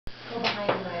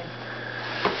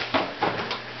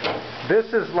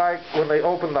This is like when they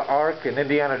opened the Ark in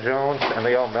Indiana Jones and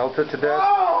they all melted to death.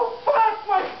 Oh, fuck!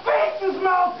 My face is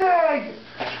melting!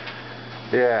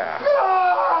 Yeah.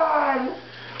 God!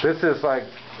 This is like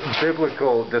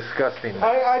biblical disgusting.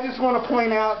 I just want to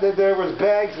point out that there was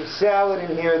bags of salad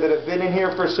in here that have been in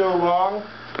here for so long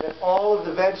that all of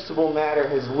the vegetable matter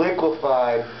has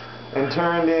liquefied and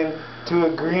turned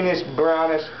into a greenish,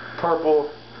 brownish,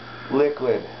 purple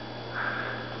liquid.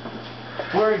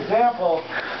 For example,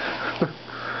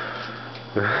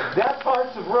 that's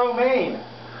hearts of romaine.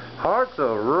 Hearts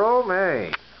of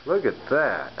romaine. Look at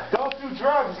that. Don't do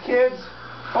drugs, kids.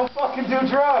 Don't fucking do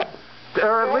drugs.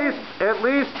 Or at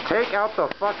least take out the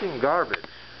fucking garbage.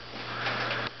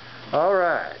 All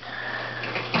right.